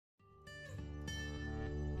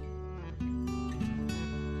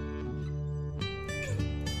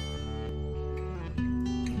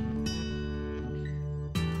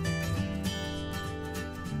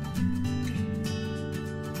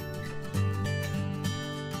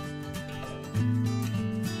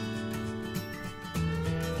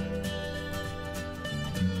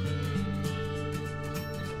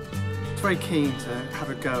very keen to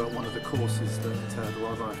have a go at one of the courses that the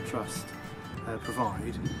Wildlife Trust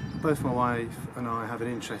provide. Both my wife and I have an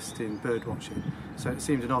interest in bird watching, so it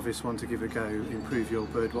seemed an obvious one to give a go, improve your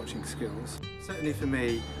bird watching skills. Certainly for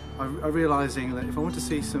me, I'm realising that if I want to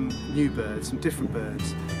see some new birds, some different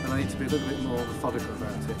birds, then I need to be a little bit more methodical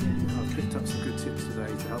about it. I've picked up some good tips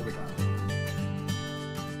today to help with that.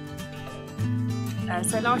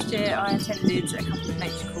 So last year I attended a couple of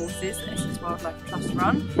nature courses that Essex Wildlife Trust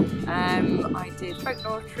run. I did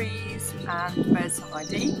folklore trees and bird song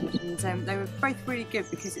ID, and they were both really good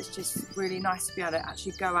because it's just really nice to be able to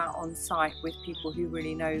actually go out on site with people who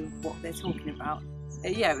really know what they're talking about.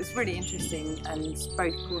 Yeah, it was really interesting, and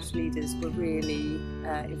both course leaders were really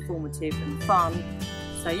informative and fun.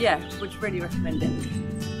 So yeah, would really recommend it.